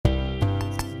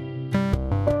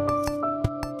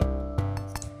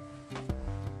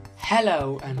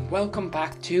Hello and welcome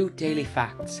back to Daily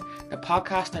Facts, the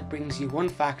podcast that brings you one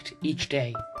fact each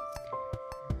day.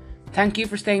 Thank you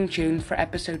for staying tuned for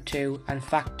episode 2 and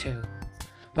fact 2.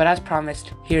 But as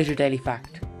promised, here's your daily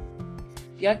fact.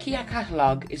 The IKEA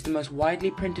catalogue is the most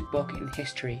widely printed book in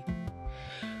history.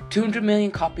 200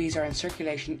 million copies are in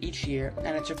circulation each year,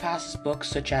 and it surpasses books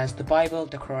such as the Bible,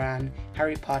 the Quran,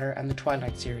 Harry Potter and the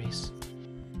Twilight series.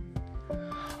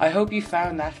 I hope you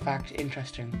found that fact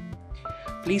interesting.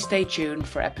 Please stay tuned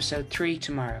for episode 3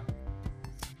 tomorrow.